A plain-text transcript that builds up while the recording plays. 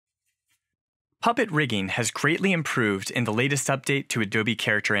Puppet rigging has greatly improved in the latest update to Adobe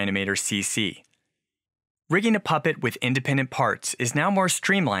Character Animator CC. Rigging a puppet with independent parts is now more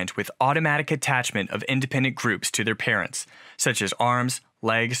streamlined with automatic attachment of independent groups to their parents, such as arms,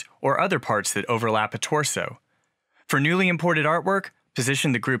 legs, or other parts that overlap a torso. For newly imported artwork,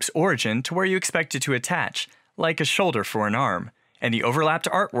 position the group's origin to where you expect it to attach, like a shoulder for an arm, and the overlapped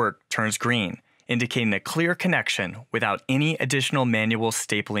artwork turns green, indicating a clear connection without any additional manual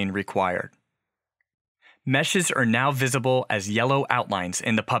stapling required. Meshes are now visible as yellow outlines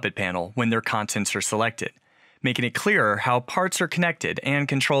in the puppet panel when their contents are selected, making it clearer how parts are connected and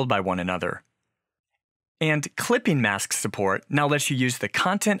controlled by one another. And clipping mask support now lets you use the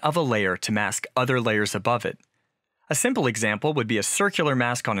content of a layer to mask other layers above it. A simple example would be a circular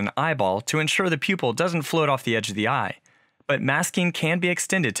mask on an eyeball to ensure the pupil doesn't float off the edge of the eye, but masking can be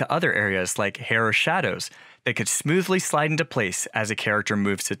extended to other areas like hair or shadows that could smoothly slide into place as a character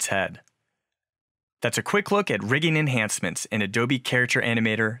moves its head. That's a quick look at rigging enhancements in Adobe Character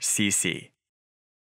Animator CC.